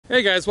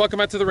Hey guys, welcome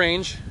back to the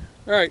range.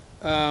 Alright,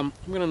 I'm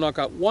going to knock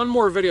out one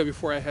more video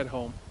before I head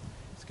home.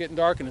 It's getting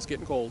dark and it's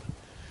getting cold.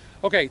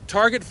 Okay,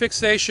 target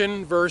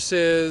fixation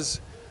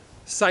versus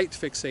sight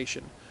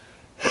fixation.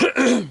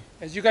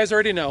 As you guys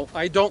already know,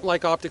 I don't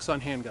like optics on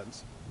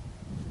handguns.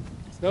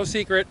 It's no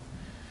secret.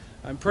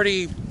 I'm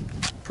pretty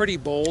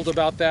bold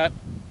about that.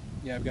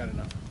 Yeah, I've got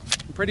enough.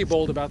 I'm pretty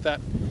bold about that.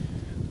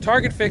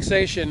 Target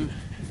fixation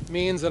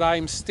means that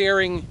I'm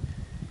staring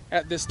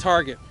at this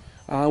target.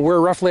 We're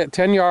roughly at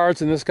 10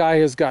 yards and this guy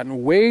has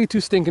gotten way too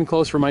stinking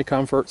close for my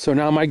comfort, so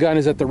now my gun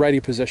is at the ready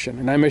position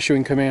and I'm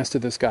issuing commands to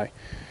this guy.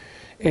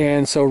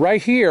 And so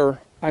right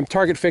here, I'm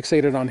target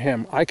fixated on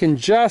him. I can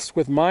just,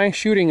 with my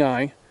shooting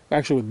eye,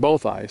 actually with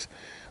both eyes,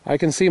 I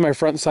can see my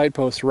front sight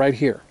post right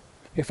here.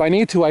 If I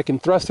need to, I can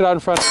thrust it out in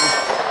front of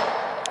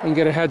me and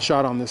get a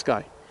headshot on this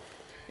guy.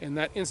 And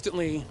that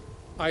instantly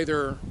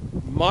either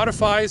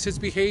modifies his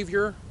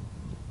behavior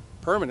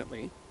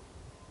permanently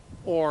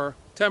or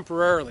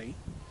temporarily,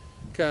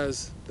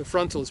 because the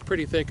frontal is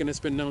pretty thick and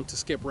it's been known to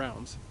skip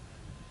rounds.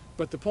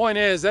 But the point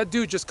is, that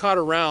dude just caught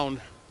a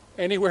round.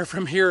 Anywhere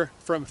from here,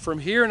 from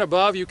here and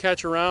above, you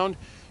catch a round,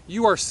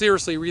 you are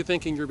seriously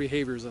rethinking your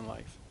behaviors in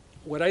life.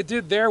 What I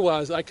did there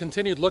was I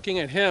continued looking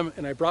at him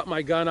and I brought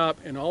my gun up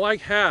and all I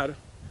had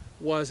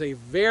was a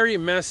very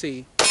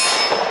messy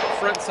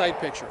front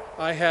sight picture.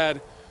 I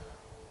had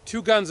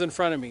two guns in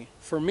front of me.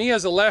 For me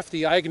as a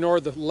lefty, I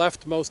ignored the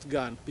leftmost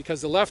gun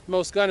because the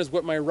leftmost gun is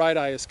what my right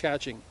eye is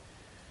catching.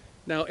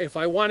 Now, if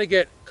I want to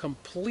get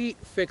complete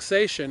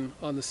fixation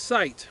on the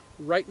sight,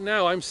 right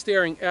now I'm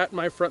staring at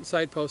my front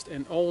sight post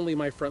and only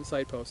my front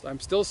sight post. I'm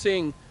still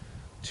seeing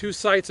two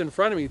sights in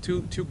front of me,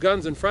 two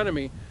guns in front of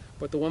me,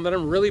 but the one that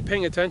I'm really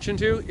paying attention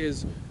to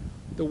is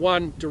the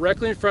one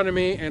directly in front of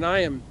me, and I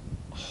am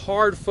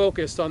hard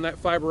focused on that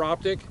fiber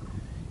optic,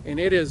 and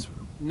it is,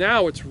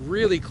 now it's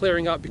really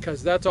clearing up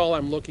because that's all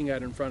I'm looking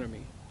at in front of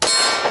me.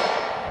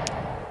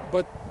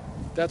 But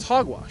that's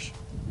hogwash.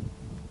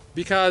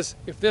 Because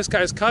if this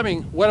guy's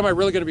coming, what am I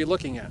really going to be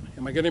looking at?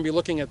 Am I going to be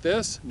looking at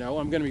this? No,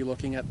 I'm going to be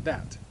looking at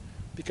that.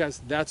 Because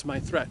that's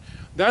my threat.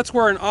 That's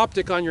where an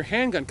optic on your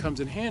handgun comes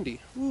in handy.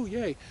 Ooh,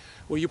 yay.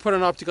 Well, you put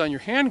an optic on your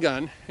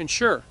handgun, and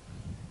sure,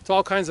 it's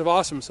all kinds of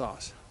awesome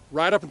sauce.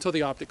 Right up until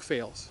the optic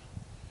fails.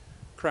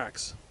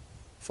 Cracks.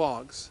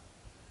 Fogs.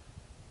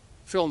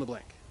 Fill in the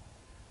blank.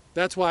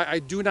 That's why I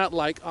do not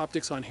like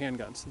optics on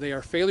handguns. They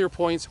are failure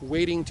points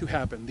waiting to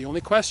happen. The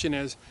only question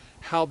is,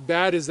 how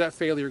bad is that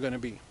failure going to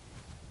be?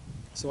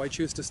 So I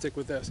choose to stick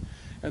with this.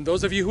 And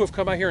those of you who have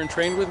come out here and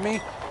trained with me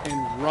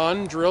and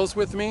run drills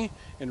with me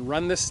and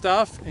run this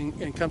stuff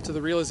and come to the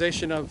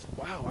realization of,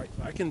 wow,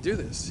 I can do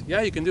this.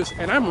 Yeah, you can do this.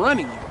 And I'm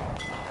running you.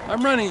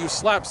 I'm running you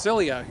slap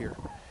silly out here.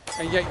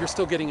 And yet you're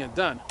still getting it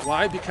done.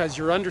 Why? Because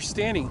you're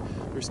understanding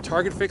there's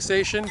target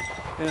fixation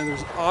and then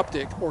there's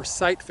optic or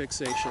sight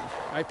fixation.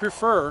 I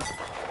prefer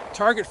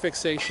target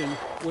fixation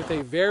with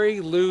a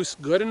very loose,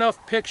 good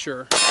enough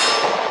picture.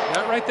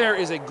 That right there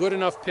is a good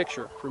enough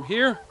picture. From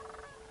here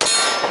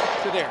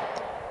to there.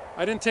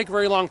 I didn't take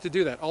very long to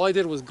do that. All I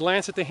did was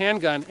glance at the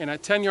handgun, and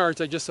at 10 yards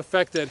I just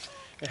effected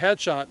a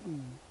headshot.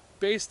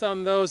 Based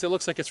on those, it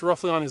looks like it's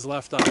roughly on his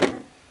left eye.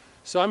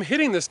 So I'm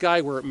hitting this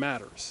guy where it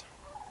matters.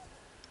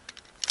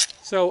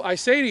 So I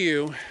say to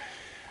you,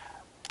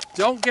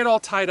 don't get all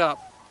tied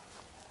up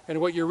in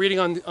what you're reading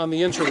on the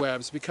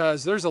interwebs,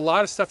 because there's a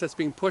lot of stuff that's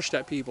being pushed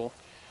at people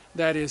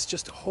that is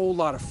just a whole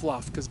lot of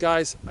fluff. Because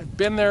guys, I've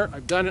been there,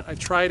 I've done it, I've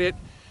tried it,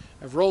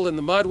 I've rolled in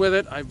the mud with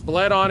it, I've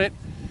bled on it,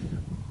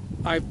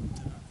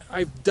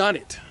 I've done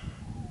it.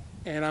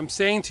 And I'm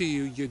saying to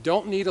you, you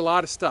don't need a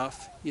lot of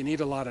stuff, you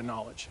need a lot of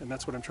knowledge. And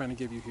that's what I'm trying to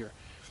give you here.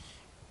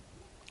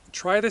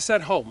 Try this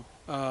at home.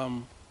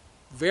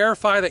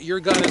 Verify that your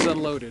gun is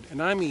unloaded. And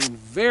I mean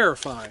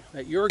verify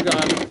that your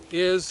gun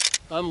is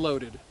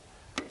unloaded.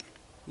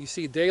 You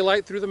see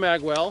daylight through the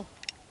mag well.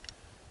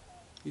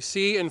 You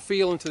see and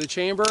feel into the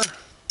chamber.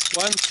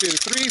 1, 2,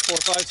 3, 4,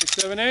 5, 6,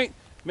 7, 8.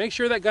 Make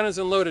sure that gun is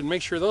unloaded.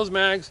 Make sure those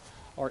mags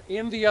are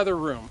in the other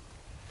room.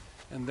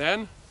 And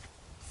then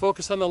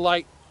focus on the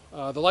light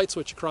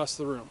switch across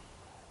the room.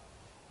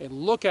 And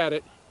look at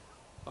it.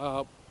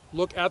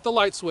 Look at the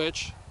light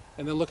switch,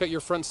 and then look at your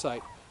front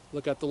sight.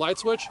 Look at the light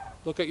switch,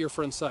 look at your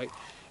front sight.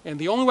 And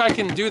the only way I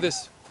can do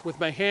this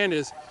with my hand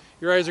is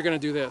your eyes are going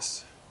to do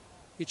this.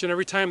 Each and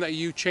every time that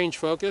you change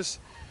focus,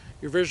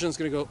 your vision is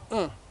going to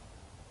go,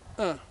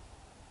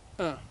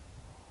 And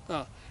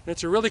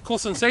it's a really cool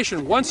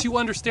sensation. Once you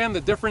understand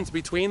the difference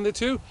between the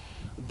two,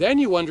 then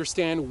you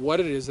understand what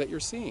it is that you're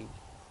seeing.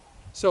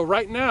 So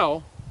right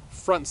now,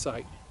 front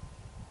sight.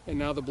 And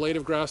now the blade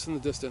of grass in the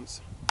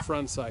distance.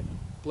 Front sight,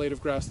 blade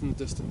of grass in the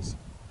distance.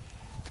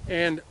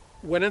 And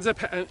what ends up,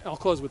 I'll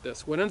close with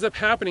this. What ends up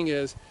happening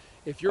is,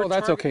 if you're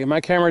that's okay.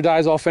 My camera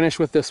dies, I'll finish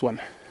with this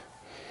one.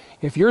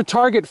 If you're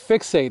target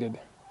fixated,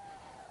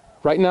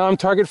 right now I'm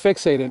target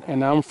fixated and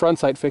now I'm front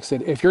sight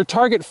fixated. If you're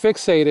target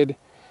fixated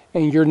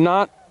and you're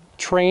not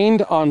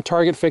trained on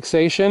target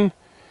fixation,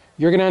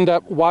 you're gonna end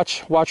up,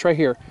 watch right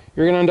here.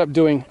 You're gonna end up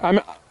doing,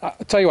 I'll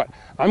tell you what,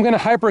 I'm gonna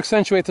hyper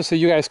accentuate this so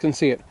you guys can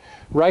see it.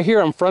 Right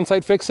here, I'm front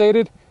sight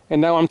fixated,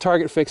 and now I'm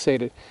target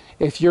fixated.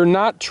 If you're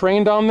not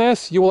trained on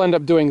this, you will end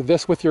up doing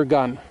this with your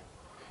gun.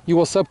 You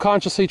will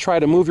subconsciously try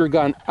to move your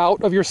gun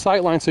out of your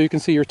sight line so you can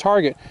see your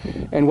target.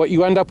 And what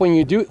you end up when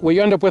you do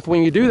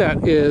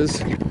that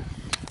is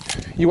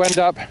you end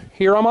up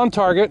here. I'm on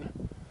target,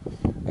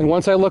 and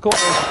once I look away,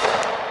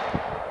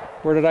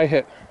 where did I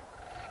hit?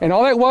 And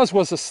all that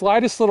was the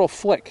slightest little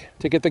flick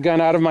to get the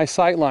gun out of my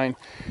sight line,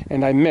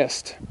 and I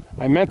missed.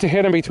 I meant to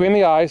hit him between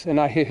the eyes, and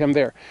I hit him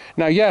there.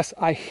 Now, yes,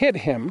 I hit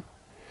him,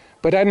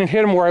 but I didn't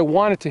hit him where I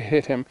wanted to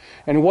hit him.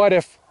 And what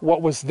if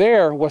what was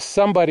there was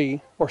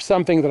somebody or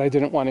something that I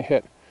didn't want to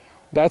hit?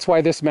 That's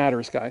why this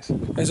matters, guys.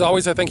 As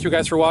always, I thank you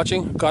guys for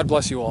watching. God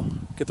bless you all.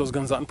 Get those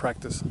guns out in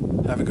practice.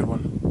 Have a good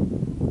one.